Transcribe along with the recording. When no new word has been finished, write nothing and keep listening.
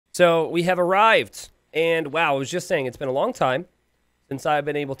So we have arrived. And wow, I was just saying, it's been a long time since I've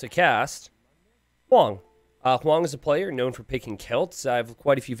been able to cast Hoang. Hoang is a player known for picking Celts. I have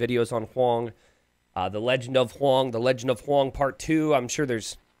quite a few videos on Hoang. The Legend of Hoang, The Legend of Hoang Part 2. I'm sure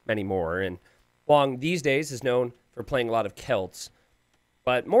there's many more. And Hoang these days is known for playing a lot of Celts.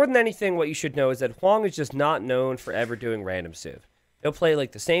 But more than anything, what you should know is that Hoang is just not known for ever doing random civ. He'll play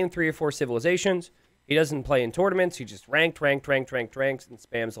like the same 3 or 4 civilizations. He doesn't play in tournaments. He just ranks, and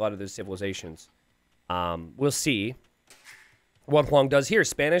spams a lot of those civilizations. We'll see what Hoang does here.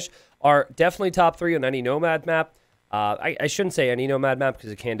 Spanish are definitely top 3 on any Nomad map. I shouldn't say any Nomad map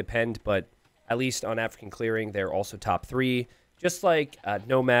because it can depend, but at least on African Clearing, they're also top 3. Just like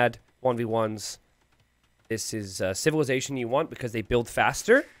Nomad 1v1s. This is a civilization you want because they build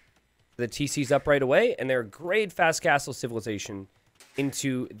faster. The TC's up right away, and they're a great fast castle civilization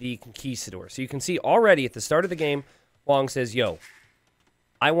into the Conquistador. So you can see already at the start of the game, Hoang says, yo,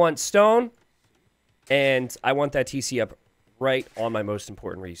 I want stone, and I want that TC up right on my most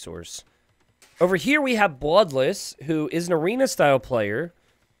important resource. Over here we have Bloodless, who is an arena-style player.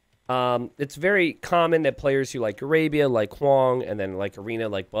 It's very common that players who like Arabia, like Hoang, and then like Arena,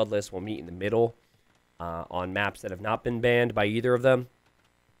 like Bloodless, will meet in the middle on maps that have not been banned by either of them.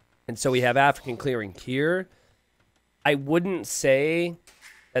 And so we have African Clearing here. I wouldn't say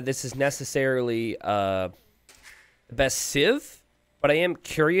that this is necessarily the best civ, but I am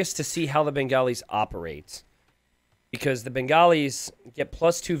curious to see how the Bengalis operate. Because the Bengalis get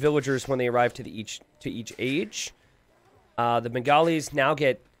 +2 villagers when they arrive to each age. The Bengalis now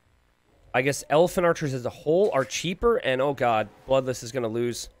get, I guess, elephant archers as a whole are cheaper, and oh god, Bloodless is going to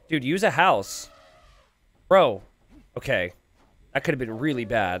lose. Dude, use a house. Bro, okay. That could have been really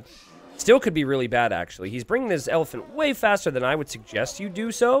bad. Still could be really bad, actually. He's bringing this elephant way faster than I would suggest you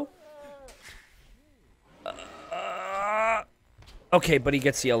do so. Okay, but he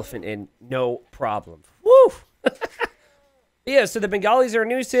gets the elephant in. No problem. Woo! Yeah, so the Bengalis are a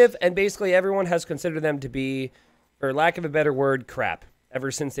new civ, and basically everyone has considered them to be, for lack of a better word, crap.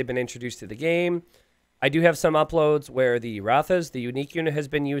 Ever since they've been introduced to the game. I do have some uploads where the Rathas, the unique unit, has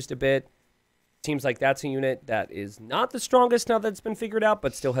been used a bit. Seems like that's a unit that is not the strongest now that it's been figured out,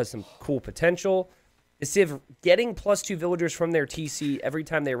 but still has some cool potential. The civ getting +2 villagers from their TC every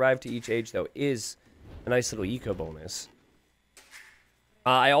time they arrive to each age, though, is a nice little eco bonus.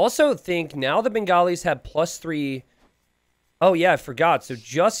 I also think now the Bengalis have +3... Oh, yeah, I forgot. So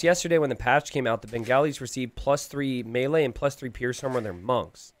just yesterday when the patch came out, the Bengalis received +3 melee and +3 pierce armor on their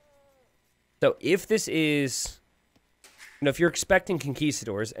monks. So if this is... You know, if you're expecting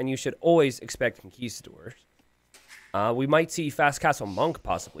Conquistadors, and you should always expect Conquistadors, we might see Fast Castle Monk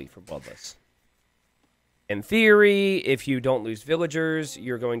possibly for Bloodless. In theory, if you don't lose villagers,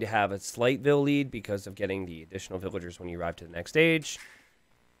 you're going to have a slight vill lead because of getting the additional villagers when you arrive to the next stage.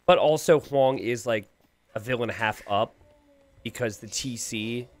 But also, Hoang is like a vill and a half up because the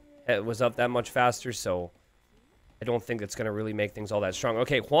TC was up that much faster, so I don't think that's going to really make things all that strong.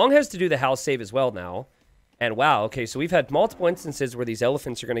 Okay, Hoang has to do the house save as well now. And wow, okay, so we've had multiple instances where these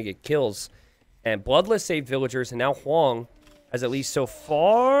elephants are going to get kills. And Bloodless saved villagers, and now Hoang has at least so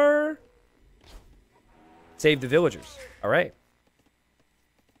far saved the villagers. All right.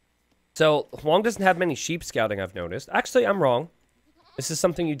 So Hoang doesn't have many sheep scouting, I've noticed. Actually, I'm wrong. This is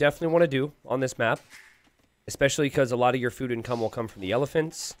something you definitely want to do on this map. Especially because a lot of your food income will come from the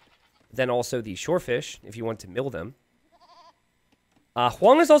elephants. Then also the shorefish, if you want to mill them.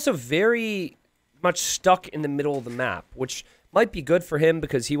 Hoang is also very... much stuck in the middle of the map, which might be good for him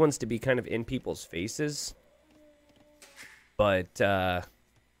because he wants to be kind of in people's faces. But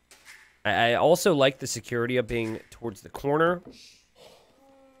I also like the security of being towards the corner.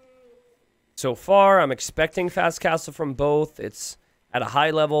 So far, I'm expecting fast castle from both. It's at a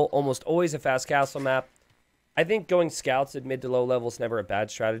high level, almost always a fast castle map. I think going scouts at mid to low level is never a bad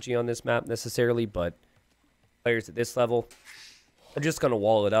strategy on this map necessarily, but players at this level are just going to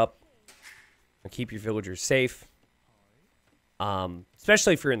wall it up. And keep your villagers safe.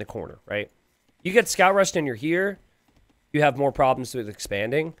 Especially if you're in the corner, right? You get scout rushed and you're here, you have more problems with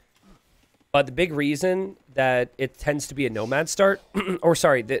expanding. But the big reason that it tends to be a nomad start, or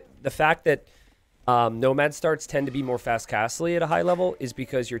sorry, the fact that nomad starts tend to be more fast castle-y at a high level is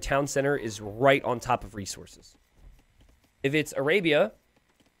because your town center is right on top of resources. If it's Arabia,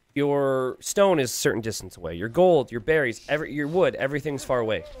 your stone is a certain distance away. Your gold, your berries, your wood, everything's far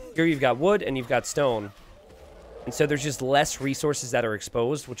away. Here you've got wood and you've got stone. And so there's just less resources that are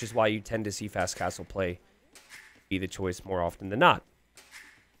exposed, which is why you tend to see fast castle play be the choice more often than not.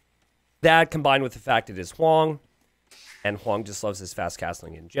 That combined with the fact it is Hoang, and Hoang just loves his fast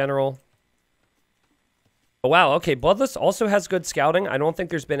castling in general. Oh, wow. Okay, Bloodless also has good scouting. I don't think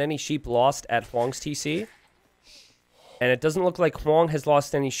there's been any sheep lost at Hoang's TC. And it doesn't look like Hoang has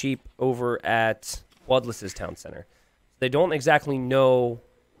lost any sheep over at Bloodless's town center. They don't exactly know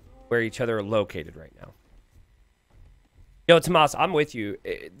where each other are located right now. Yo, Tomas, I'm with you.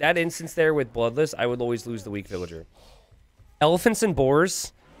 That instance there with Bloodless, I would always lose the weak villager. Elephants and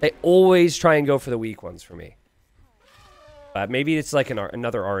boars, they always try and go for the weak ones for me. Maybe it's like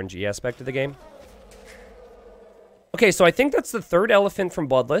another RNG aspect of the game. Okay, so I think that's the third elephant from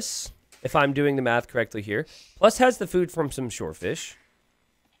Bloodless, if I'm doing the math correctly here. Plus has the food from some shorefish.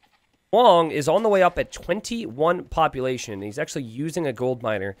 Hoang is on the way up at 21 population. He's actually using a gold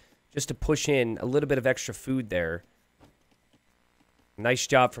miner just to push in a little bit of extra food there. Nice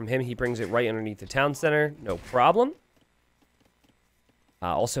job from him. He brings it right underneath the town center. No problem.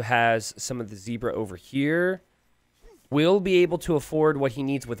 Also has some of the zebra over here. Will be able to afford what he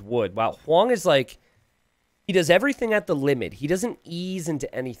needs with wood. Wow, Hoang is like... He does everything at the limit. He doesn't ease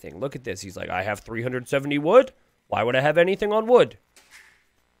into anything. Look at this. He's like, I have 370 wood. Why would I have anything on wood?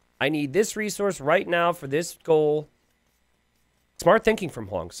 I need this resource right now for this goal. Smart thinking from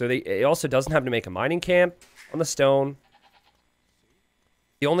Hoang. So it also doesn't have to make a mining camp on the stone.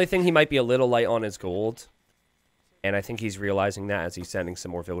 The only thing he might be a little light on is gold. And I think he's realizing that as he's sending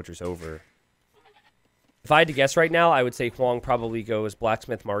some more villagers over. If I had to guess right now, I would say Hoang probably goes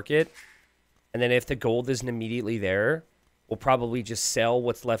Blacksmith Market. And then if the gold isn't immediately there, we'll probably just sell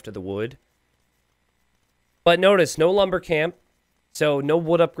what's left of the wood. But notice, no lumber camp. So no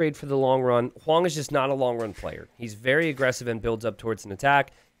wood upgrade for the long run. Hoang is just not a long run player. He's very aggressive and builds up towards an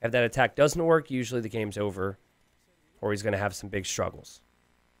attack. If that attack doesn't work, usually the game's over. Or he's going to have some big struggles.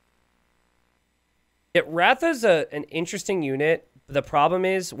 Ratha's an interesting unit. The problem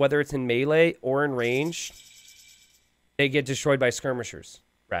is, whether it's in melee or in range, they get destroyed by skirmishers,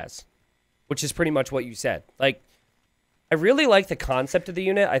 Raz. Which is pretty much what you said. Like, I really like the concept of the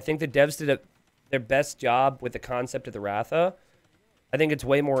unit. I think the devs did their best job with the concept of the Ratha. I think it's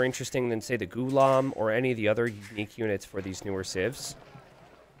way more interesting than, say, the Gulam or any of the other unique units for these newer civs.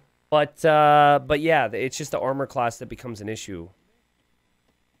 But yeah, it's just the armor class that becomes an issue.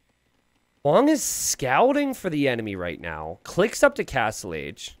 Hoang is scouting for the enemy right now. Clicks up to Castle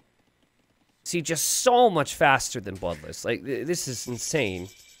Age. See, just so much faster than Bloodless. Like, this is insane.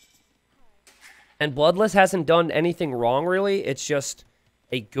 And Bloodless hasn't done anything wrong, really. It's just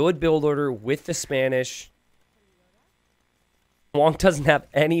a good build order with the Spanish. Hoang doesn't have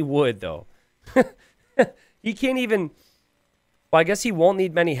any wood, though. He can't even... Well, I guess he won't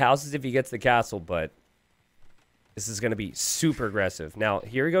need many houses if he gets the castle, but... This is going to be super aggressive. Now,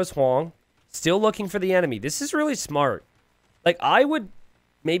 here he goes, Hoang. Still looking for the enemy. This is really smart. Like, I would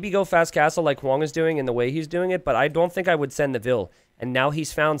maybe go fast castle like Hoang is doing in the way he's doing it, but I don't think I would send the Vil. And now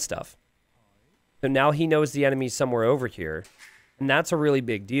he's found stuff. So now he knows the enemy's somewhere over here. And that's a really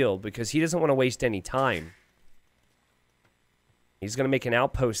big deal because he doesn't want to waste any time. He's going to make an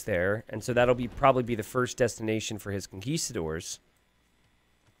outpost there. And so that'll probably be the first destination for his conquistadors.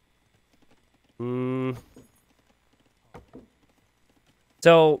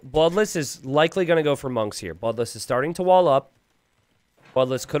 So Bloodless is likely going to go for monks here. Bloodless is starting to wall up.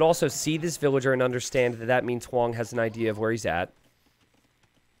 Bloodless could also see this villager and understand that that means Hoang has an idea of where he's at.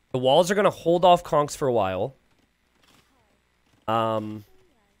 The walls are going to hold off conks for a while. That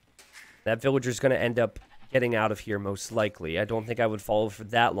villager's going to end up getting out of here most likely. I don't think I would follow for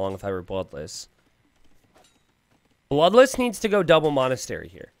that long if I were Bloodless. Bloodless needs to go double monastery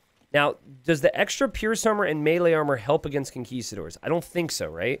here. Now, does the extra pierce armor and melee armor help against conquistadors? I don't think so,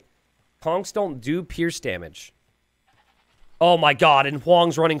 right? Conks don't do pierce damage. Oh my god, and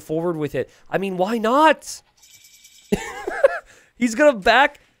Hoang's running forward with it. I mean, why not? He's going to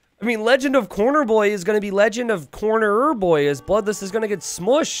back... I mean, Legend of Corner Boy is going to be Legend of Corner Boy as Bloodless is going to get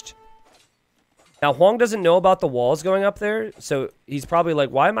smushed. Now, Hoang doesn't know about the walls going up there, so he's probably like,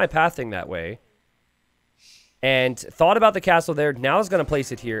 why am I pathing that way? And thought about the castle there. Now is going to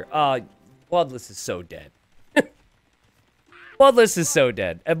place it here. Bloodless is so dead. Bloodless is so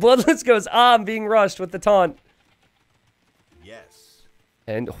dead. And Bloodless goes, I'm being rushed with the taunt. Yes.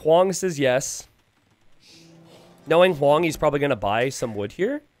 And Hoang says yes. Knowing Hoang, he's probably going to buy some wood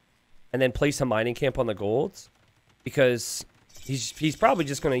here. And then place a mining camp on the golds. Because he's probably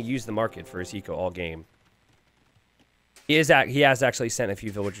just going to use the market for his eco all game. He has actually sent a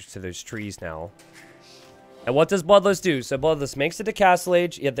few villagers to those trees now. And what does Bloodless do? So Bloodless makes it to Castle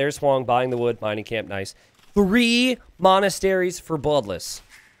Age. Yet there's Hoang buying the wood, mining camp, nice. 3 monasteries for Bloodless.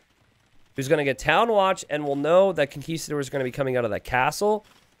 Who's going to get Town Watch and will know that Conquistador is going to be coming out of that castle.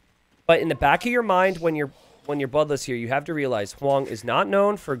 But in the back of your mind, when you're Bloodless here, you have to realize Hoang is not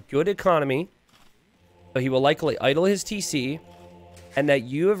known for good economy. So he will likely idle his TC, and that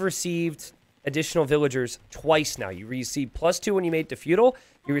you have received additional villagers twice now. You received +2 when you made it to feudal.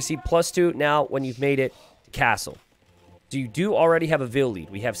 You received +2 now when you've made it to castle. So you do already have a vill lead.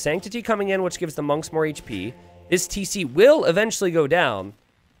 We have Sanctity coming in, which gives the monks more HP. This TC will eventually go down.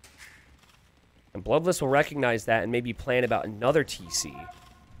 And Bloodless will recognize that and maybe plan about another TC.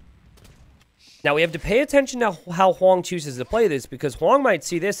 Now, we have to pay attention to how Hoang chooses to play this, because Hoang might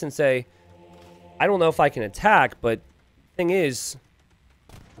see this and say, I don't know if I can attack, but the thing is,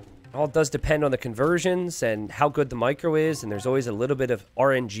 it all does depend on the conversions and how good the micro is, and there's always a little bit of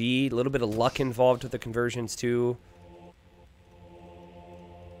RNG, a little bit of luck involved with the conversions too.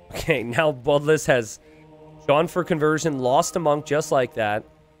 Okay, now Bloodless has gone for conversion, lost a monk just like that.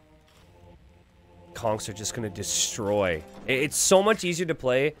 Conks are just going to destroy. It's so much easier to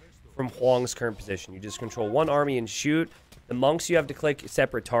play from Hoang's current position. You just control one army and shoot. The monks, you have to click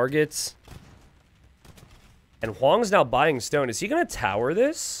separate targets. And Hoang's now buying stone. Is he going to tower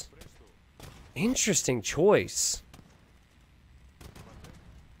this? Interesting choice.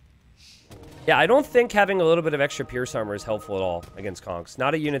 Yeah, I don't think having a little bit of extra pierce armor is helpful at all against Conks.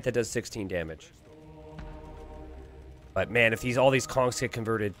 Not a unit that does 16 damage. But man, if all these Conks get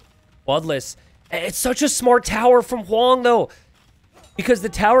converted, Bloodless. It's such a smart tower from Hoang, though. Because the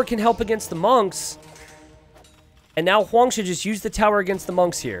tower can help against the monks. And now Hoang should just use the tower against the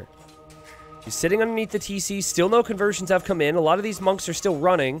monks here. He's sitting underneath the TC. Still no conversions have come in. A lot of these monks are still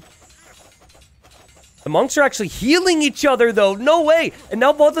running. The monks are actually healing each other, though. No way. And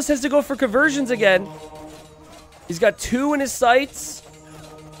now Bloodless has to go for conversions again. He's got 2 in his sights.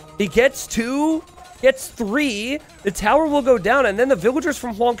 He gets 2. Gets 3. The tower will go down. And then the villagers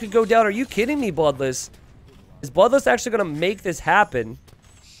from Hoang could go down. Are you kidding me, Bloodless? Is Bloodless actually going to make this happen?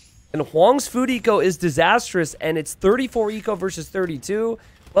 And Hoang's food eco is disastrous. And it's 34 eco versus 32.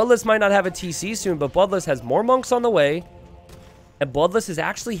 Bloodless might not have a TC soon. But Bloodless has more monks on the way. And Bloodless is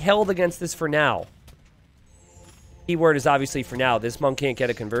actually held against this for now. Keyword is obviously for now. This monk can't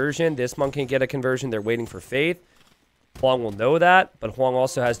get a conversion. This monk can't get a conversion. They're waiting for faith. Hoang will know that, but Hoang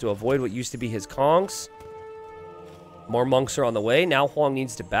also has to avoid what used to be his Kongs. More monks are on the way. Now Hoang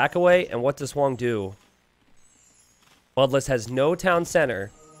needs to back away, and what does Hoang do? Bloodless has no town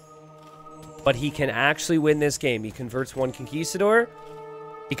center, but he can actually win this game. He converts one Conquistador.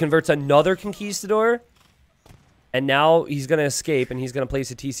 He converts another Conquistador. And now he's going to escape, and he's going to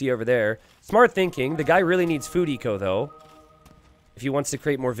place a TC over there. Smart thinking. The guy really needs food eco, though, if he wants to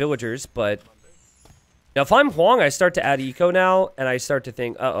create more villagers. But now, if I'm Hoang, I start to add eco now, and I start to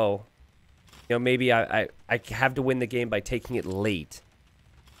think, uh-oh. You know, maybe I have to win the game by taking it late.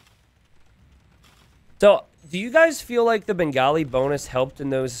 So, do you guys feel like the Bengali bonus helped in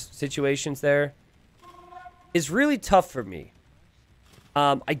those situations there? It's really tough for me.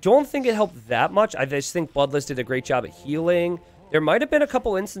 I don't think it helped that much. I just think Bloodless did a great job at healing. There might have been a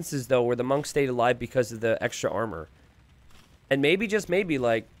couple instances, though, where the monk stayed alive because of the extra armor. And maybe, just maybe,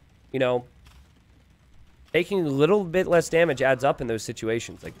 like, you know, taking a little bit less damage adds up in those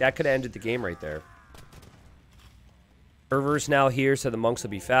situations. Like, that could have ended the game right there. Fervor's now here, so the monks will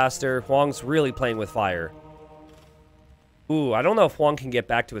be faster. Hoang's really playing with fire. Ooh, I don't know if Hoang can get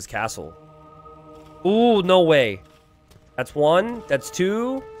back to his castle. Ooh, no way. That's 1. That's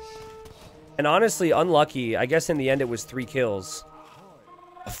 2. And honestly, unlucky. I guess in the end it was 3 kills.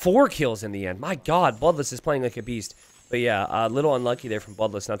 4 kills in the end. My god, Bloodless is playing like a beast. But yeah, a little unlucky there from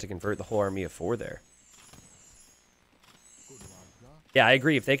Bloodless not to convert the whole army of 4 there. Yeah, I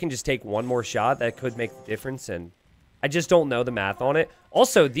agree. If they can just take one more shot, that could make the difference. And I just don't know the math on it.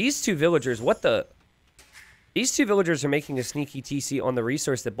 Also, these 2 villagers, what the... These 2 villagers are making a sneaky TC on the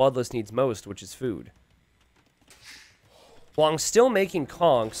resource that Bloodless needs most, which is food. Hoang's still making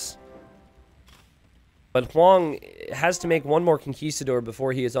conks, but Hoang has to make 1 more Conquistador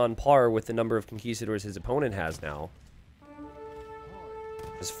before he is on par with the number of Conquistadors his opponent has now.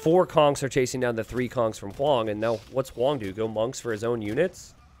 Because 4 conks are chasing down the 3 conks from Hoang, and now what's Hoang do? Go monks for his own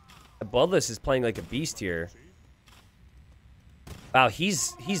units? Bloodless is playing like a beast here. Wow,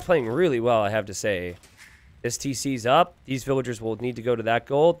 he's playing really well, I have to say. This TC's up. These villagers will need to go to that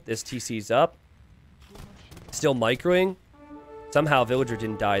gold. This TC's up. Still microing. Somehow a villager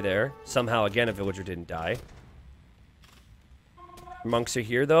didn't die there. Somehow, again, a villager didn't die. Monks are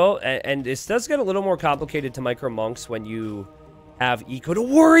here, though. And this does get a little more complicated to micro monks when you have eco to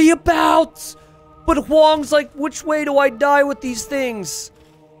worry about. But Hoang's like, which way do I die with these things?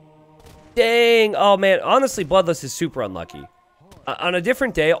 Dang. Oh, man. Honestly, Bloodless is super unlucky. On a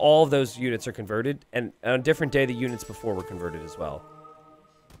different day, all of those units are converted. And on a different day, the units before were converted as well.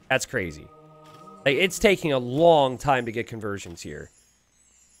 That's crazy. Like, it's taking a long time to get conversions here.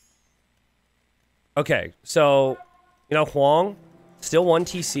 Okay, so, you know, Hoang, still 1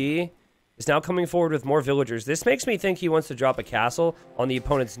 TC, is now coming forward with more villagers. This makes me think he wants to drop a castle on the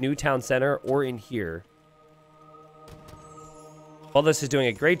opponent's new town center or in here. Well, this is doing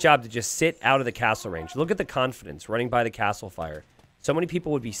a great job to just sit out of the castle range. Look at the confidence running by the castle fire. So many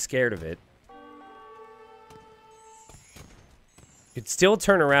people would be scared of it. Could still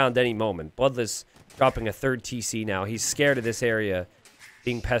turn around any moment. Bloodless dropping a 3rd TC now. He's scared of this area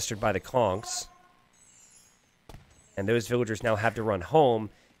being pestered by the conks. And those villagers now have to run home.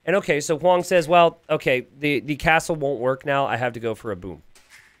 And okay, so Hoang says, well, okay, the castle won't work now. I have to go for a boom.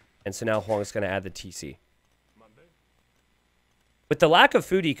 And so now Hoang's going to add the TC. With the lack of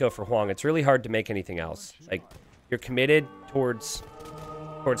food eco for Hoang, it's really hard to make anything else. Like, you're committed towards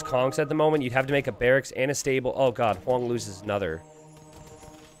conks at the moment. You'd have to make a barracks and a stable. Oh god, Hoang loses another.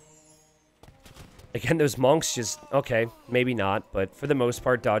 Again, those monks just, okay, maybe not, but for the most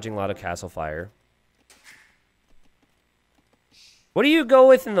part, dodging a lot of castle fire. What do you go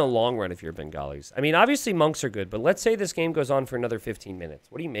with in the long run if you're Bengalis? I mean, obviously monks are good, but let's say this game goes on for another 15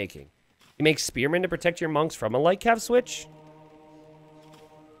 minutes. What are you making? You make spearmen to protect your monks from a light cav switch?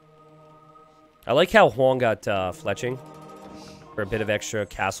 I like how Hoang got fletching for a bit of extra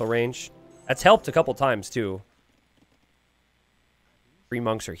castle range. That's helped a couple times, too. 3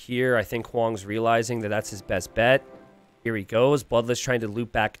 monks are here. I think Hoang's realizing that that's his best bet. Here he goes. Bloodless trying to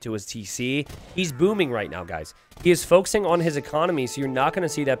loop back to his TC. He's booming right now, guys. He is focusing on his economy, so you're not going to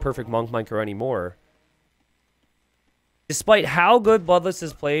see that perfect monk micro anymore. Despite how good Bloodless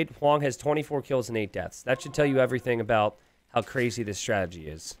has played, Hoang has 24 kills and 8 deaths. That should tell you everything about how crazy this strategy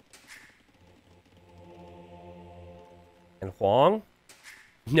is. And Hoang,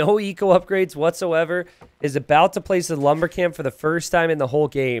 no eco upgrades whatsoever, is about to place a lumber camp for the first time in the whole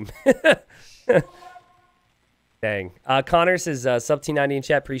game. Dang. Connor says, sub T90 in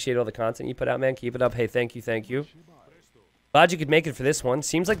chat. Appreciate all the content you put out, man. Keep it up. Hey, thank you, thank you. Glad you could make it for this one.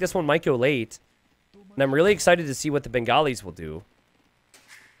 Seems like this one might go late. And I'm really excited to see what the Bengalis will do.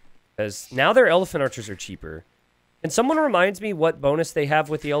 Because now their elephant archers are cheaper. And someone reminds me what bonus they have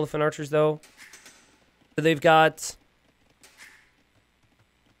with the elephant archers, though. So they've got...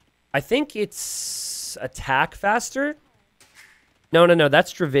 I think it's attack faster. No.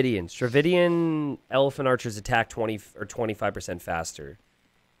 That's Dravidians. Dravidian elephant archers attack 20 or 25% faster.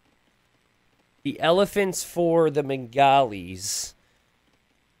 The elephants for the Bengalis,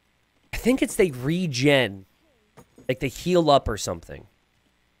 I think it's they regen. Like they heal up or something.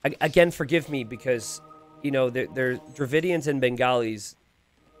 Again, forgive me because, you know, they're Dravidians and Bengalis.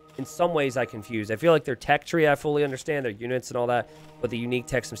 In some ways, I confuse. I feel like their tech tree, I fully understand. Their units and all that. But the unique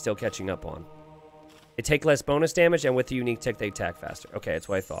techs I'm still catching up on. They take less bonus damage, and with the unique tech, they attack faster. Okay, that's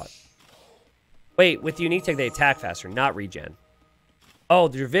what I thought. Wait, with the unique tech, they attack faster, not regen. Oh,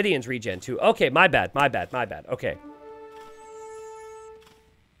 the Dravidians regen, too. Okay, my bad. Okay.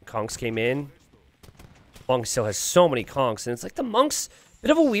 Conks came in. Monk still has so many conks, and it's like the Monk's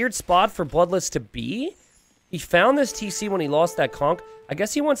bit of a weird spot for Bloodless to be. He found this TC when he lost that conk. I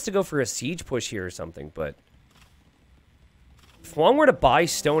guess he wants to go for a siege push here or something, but... if Hoang were to buy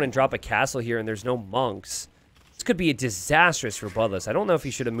stone and drop a castle here and there's no monks, this could be disastrous for Bloodless. I don't know if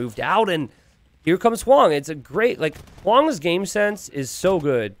he should have moved out, and here comes Hoang. It's a great... like, Hoang's game sense is so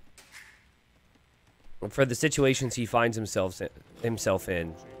good for the situations he finds himself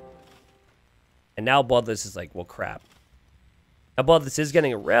in. And now Bloodless is like, well, crap. Now Bloodless is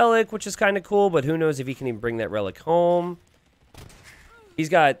getting a relic, which is kind of cool, but who knows if he can even bring that relic home. He's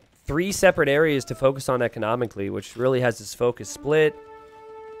got 3 separate areas to focus on economically, which really has his focus split.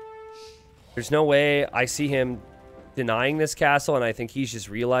 There's no way I see him denying this castle, and I think he's just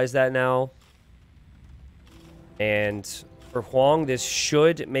realized that now. And for Hoang, this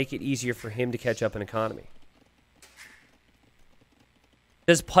should make it easier for him to catch up in economy.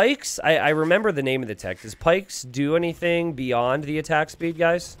 Does Pikes... I remember the name of the tech. Does Pikes do anything beyond the attack speed,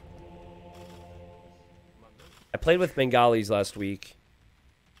 guys? I played with Bengalis last week.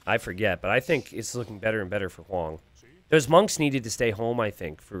 I forget, but I think it's looking better and better for Hoang. Those monks needed to stay home, I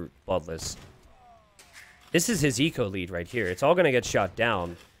think, for Bloodless. This is his eco lead right here. It's all going to get shot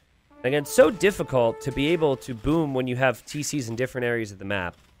down. And again, it's so difficult to be able to boom when you have TCs in different areas of the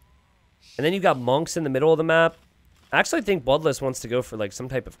map. And then you've got monks in the middle of the map. I actually think Bloodless wants to go for, like, some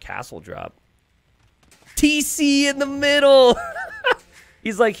type of castle drop. TC in the middle!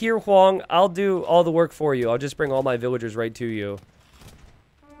 He's like, here, Hoang, I'll do all the work for you. I'll just bring all my villagers right to you.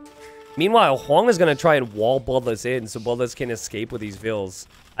 Meanwhile, Hoang is going to try and wall Bloodless in so Bloodless can escape with these vills.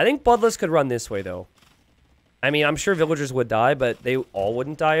 I think Bloodless could run this way, though. I mean, I'm sure villagers would die, but they all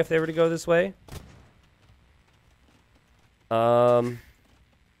wouldn't die if they were to go this way.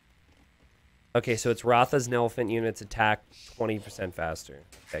 Okay, so it's Ratha's and elephant units attack 20% faster.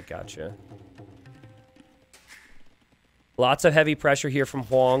 Okay, gotcha. Lots of heavy pressure here from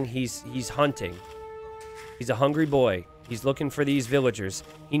Hoang. He's hunting. He's a hungry boy. He's looking for these villagers.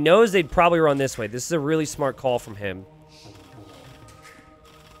 He knows they'd probably run this way. This is a really smart call from him.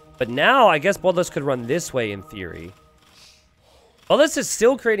 But now, I guess Bloodlust could run this way in theory. Bloodlust is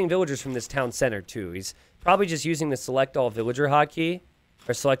still creating villagers from this town center, too. He's probably just using the select all villager hotkey.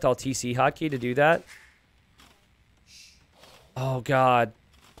 Or select all TC hotkey to do that. Oh, God.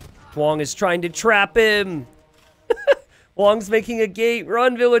 Hoang is trying to trap him. Hoang's making a gate.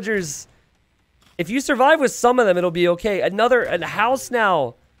 Run, villagers. If you survive with some of them, it'll be okay. A house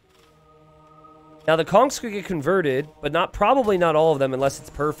now. Now, the conchs could get converted, but probably not all of them unless it's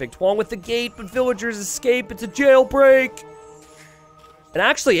perfect. Hoang with the gate, but villagers escape. It's a jailbreak. And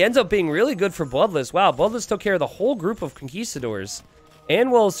actually ends up being really good for Bloodlust. Wow, Bloodlust took care of the whole group of conquistadors. And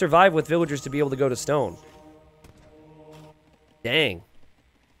will survive with villagers to be able to go to stone. Dang.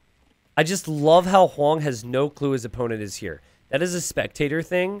 I just love how Hoang has no clue his opponent is here. That is a spectator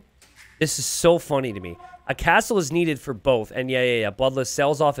thing. This is so funny to me. A castle is needed for both. And yeah. Bloodlust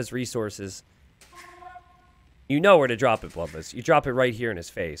sells off his resources. You know where to drop it, Bloodlust. You drop it right here in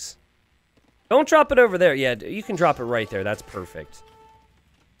his face. Don't drop it over there. Yeah, you can drop it right there. That's perfect.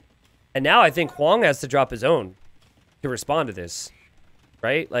 And now I think Hoang has to drop his own to respond to this.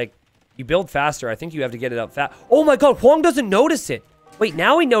 Right? Like, you build faster. I think you have to get it up fast. Oh my god, Hoang doesn't notice it. Wait,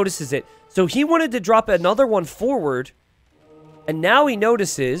 now he notices it. So he wanted to drop another one forward. And now he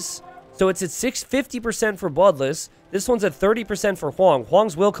notices. So it's at 50% for Bloodlust. This one's at 30% for Hoang.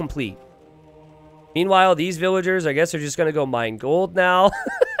 Hoang's will complete. Meanwhile, these villagers, I guess, are just going to go mine gold now.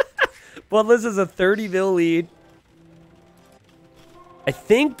 Bloodlust is a 30 vil lead. I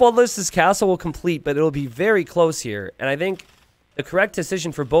think Bloodlust's castle will complete, but it'll be very close here. And I think the correct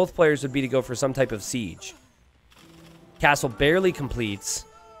decision for both players would be to go for some type of siege. Castle barely completes.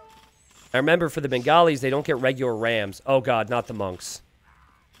 I remember for the Bengalis, they don't get regular rams. Oh god, not the monks.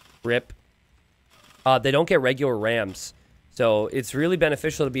 Rip. They don't get regular rams. So it's really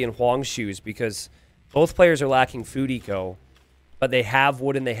beneficial to be in Hoang's shoes because both players are lacking food eco. But they have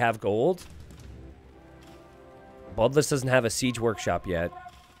wood and they have gold. Bloodlust doesn't have a siege workshop yet.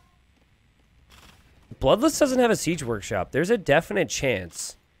 Bloodlust doesn't have a siege workshop. There's a definite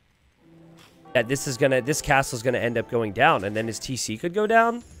chance that this castle is gonna end up going down, and then his TC could go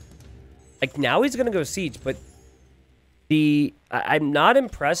down. Like now he's gonna go siege, but I'm not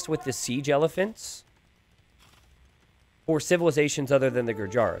impressed with the siege elephants for civilizations other than the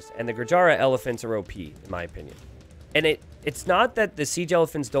Gurjaras, and the Gurjara elephants are OP in my opinion. And it's not that the siege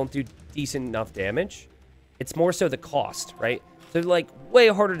elephants don't do decent enough damage. It's more so the cost, right? They're like way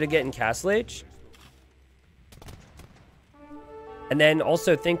harder to get in Castle Age. And then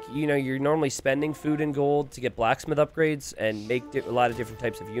also think, you know, you're normally spending food and gold to get blacksmith upgrades and make a lot of different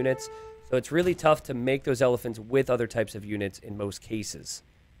types of units. So it's really tough to make those elephants with other types of units in most cases.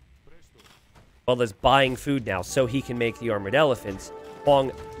 Well, there's buying food now so he can make the armored elephants.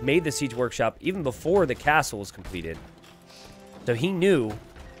 Hoang made the siege workshop even before the castle was completed. So he knew,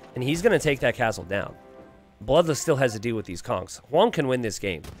 and he's going to take that castle down. Bloodlust still has to deal with these conchs. Hoang can win this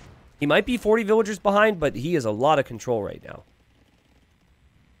game. He might be 40 villagers behind, but he has a lot of control right now.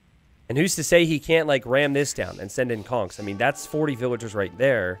 And who's to say he can't, like, ram this down and send in conchs? I mean, that's 40 villagers right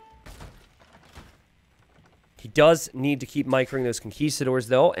there. He does need to keep microing those conquistadors,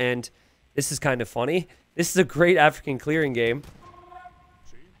 though, and this is kind of funny. This is a great African clearing game.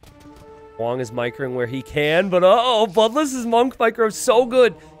 Hoang is microing where he can, but uh-oh, Bloodlust's monk micro is so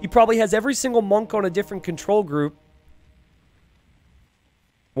good. He probably has every single monk on a different control group.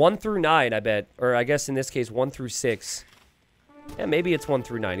 1 through 9, I bet. Or I guess in this case, 1 through 6. Yeah, maybe it's 1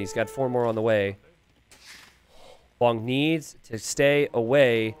 through 9. He's got 4 more on the way. Hoang needs to stay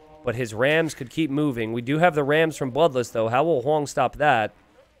away, but his rams could keep moving. We do have the rams from Bloodlust, though. How will Hoang stop that?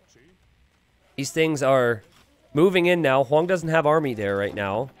 These things are moving in now. Hoang doesn't have army there right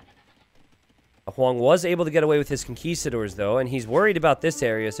now. Hoang was able to get away with his conquistadors, though, and he's worried about this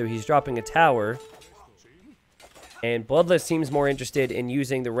area, so he's dropping a tower. And Bloodlust seems more interested in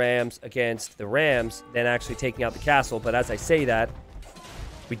using the rams against the rams than actually taking out the castle. But as I say that,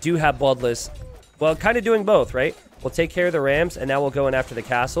 we do have Bloodlust, well, kind of doing both, right? We'll take care of the rams, and now we'll go in after the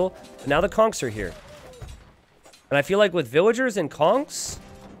castle. But now the conchs are here. And I feel like with villagers and conchs,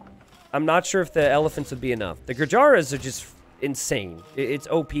 I'm not sure if the elephants would be enough. The Gurjaras are just insane. It's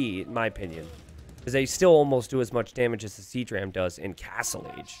OP, in my opinion. Because they still almost do as much damage as the siege ram does in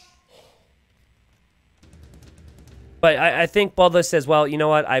Castle Age. But I think Bloodlust says, well, you know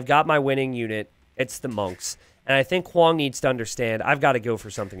what? I've got my winning unit. It's the monks. And I think Hoang needs to understand, I've got to go for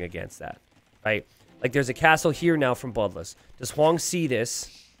something against that. right? Like, there's a castle here now from Bloodless. Does Hoang see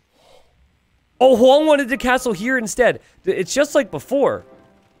this? Oh, Hoang wanted to castle here instead. It's just like before.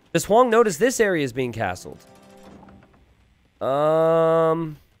 Does Hoang notice this area is being castled?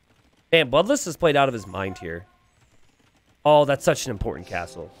 Man, Bloodless has played out of his mind here. Oh, that's such an important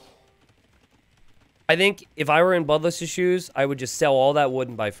castle. I think if I were in Bloodless's shoes, I would just sell all that wood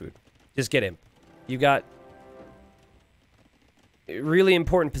and buy food. Just get him. You got really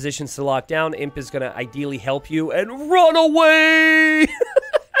important positions to lock down. Imp is going to ideally help you. And run away!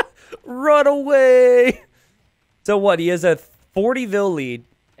 Run away! So what? He has a 40-vill lead,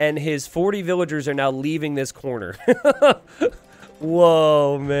 and his 40 villagers are now leaving this corner.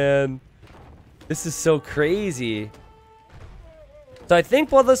 Whoa, man. This is so crazy. So I think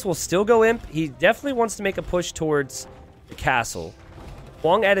Bloodless will still go Imp. He definitely wants to make a push towards the castle.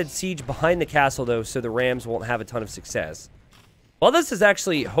 Hoang added siege behind the castle, though, so the Rams won't have a ton of success. Bloodless is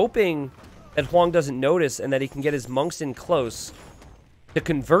actually hoping that Hoang doesn't notice and that he can get his monks in close to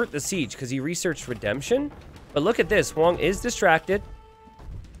convert the siege, because he researched redemption. But look at this. Hoang is distracted,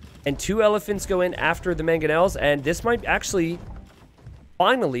 and 2 elephants go in after the mangonels, and this might actually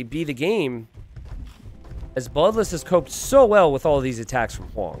finally be the game, as Bloodless has coped so well with all of these attacks from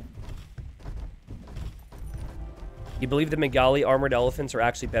Hoang. You believe the Megali armored elephants are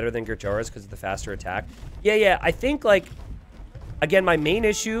actually better than Gurjaras because of the faster attack? Yeah. I think, like, again, my main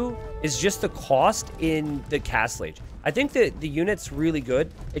issue is just the cost in the Castle Age. I think that the unit's really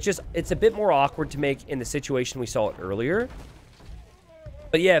good. It's a bit more awkward to make in the situation we saw it earlier.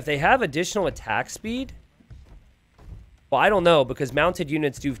 But yeah, if they have additional attack speed, well, I don't know, because mounted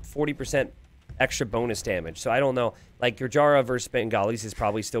units do 40% extra bonus damage. So I don't know. Like, Gurjara versus Bengalis is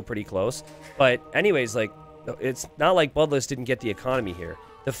probably still pretty close. But anyways, like, it's not like Bloodless didn't get the economy here.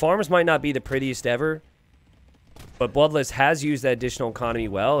 The farms might not be the prettiest ever, but Bloodless has used that additional economy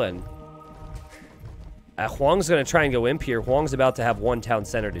well, and Hoang's going to try and go Imp here. Hoang's about to have one town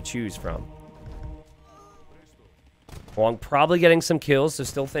center to choose from. Hoang probably getting some kills, so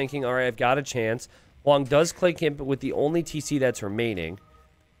still thinking, all right, I've got a chance. Hoang does click Imp with the only TC that's remaining.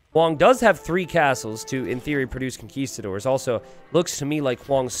 Hoang does have 3 castles to, in theory, produce conquistadors. Also, looks to me like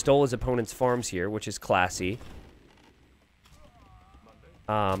Hoang stole his opponent's farms here, which is classy.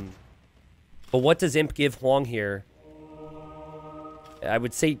 But what does Imp give Hoang here? I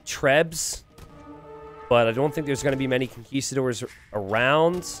would say Trebs, but I don't think there's going to be many conquistadors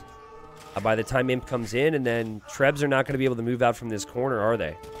around by the time Imp comes in, and then Trebs are not going to be able to move out from this corner, are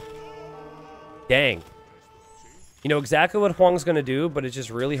they? Dang. You know exactly what Hoang's going to do, but it's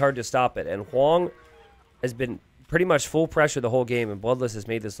just really hard to stop it. And Hoang has been pretty much full pressure the whole game, and Bloodless has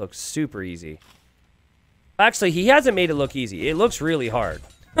made this look super easy. Actually, he hasn't made it look easy. It looks really hard.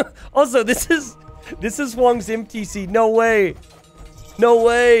 Also, this is Hoang's MTC. No way. No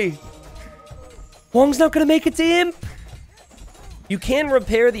way. Hoang's not going to make it to Imp. You can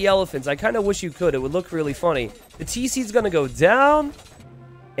repair the elephants. I kind of wish you could. It would look really funny. The TC's going to go down,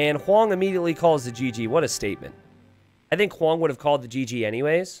 and Hoang immediately calls the GG. What a statement. I think Hoang would have called the GG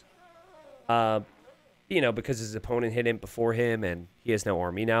anyways. You know, because his opponent hit Imp before him, and he has no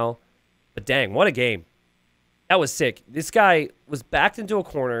army now. But dang, what a game. That was sick. This guy was backed into a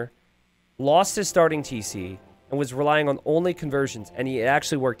corner, lost his starting TC, and was relying on only conversions, and it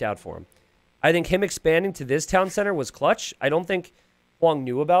actually worked out for him. I think him expanding to this town center was clutch. I don't think Hoang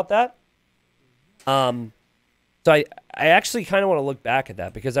knew about that. So I actually kind of want to look back at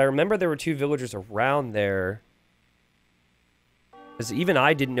that, because I remember there were 2 villagers around there. Because even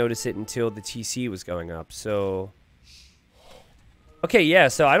I didn't notice it until the TC was going up, so... Okay, yeah,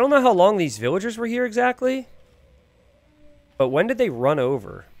 so I don't know how long these villagers were here exactly. But when did they run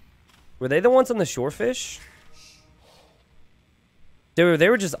over? Were they the ones on the shorefish? They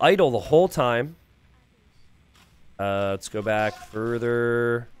were just idle the whole time. Let's go back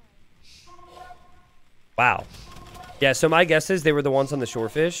further. Wow. Yeah, so my guess is they were the ones on the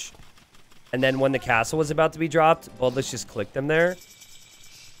shorefish. And then when the castle was about to be dropped, Bloodless just clicked them there.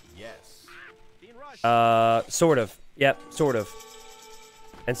 Yes. Sort of. Yep, sort of.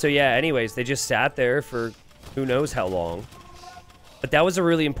 And so, yeah, anyways, they just sat there for who knows how long. But that was a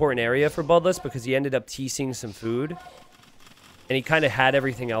really important area for Bloodless, because he ended up TCing some food. And he kind of had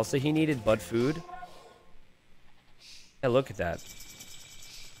everything else that he needed but food. Yeah, look at that.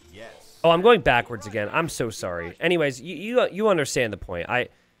 Yes. Oh, I'm going backwards again. I'm so sorry. Anyways, you understand the point. I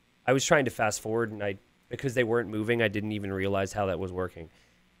was trying to fast forward, and because they weren't moving, I didn't even realize how that was working.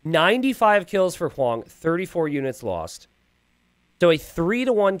 95 kills for Hoang, 34 units lost. So a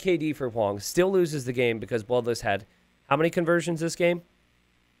 3-to-1 KD for Hoang. Still loses the game because Bloodless had how many conversions this game?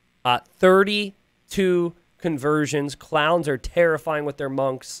 32 conversions. Clowns are terrifying with their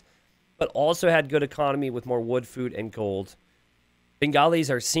monks. but also had good economy with more wood, food, and gold. Bengalis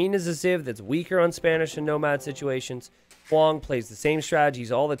are seen as a civ that's weaker on Spanish and nomad situations. Hoang plays the same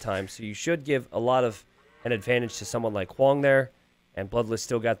strategies all the time, so you should give a lot of an advantage to someone like Hoang there, and Bloodless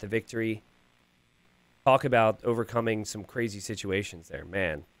still got the victory. Talk about overcoming some crazy situations there,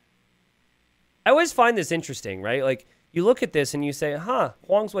 man. I always find this interesting, right? Like, you look at this and you say, huh,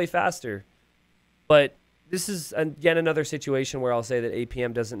 Hoang's way faster. But this is, again, another situation where I'll say that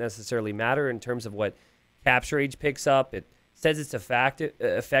APM doesn't necessarily matter in terms of what capture age picks up. It says it's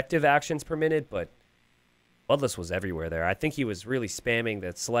effective actions per minute, but Bloodless was everywhere there. I think he was really spamming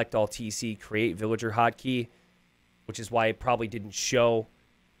the select all TC create villager hotkey, which is why it probably didn't show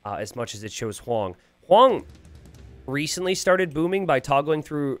as much as it shows Hoang. Hoang recently started booming by toggling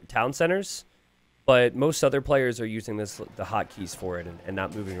through town centers, but most other players are using the hotkeys for it and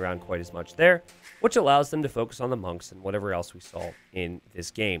not moving around quite as much there, which allows them to focus on the monks and whatever else we saw in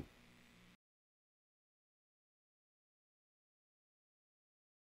this game.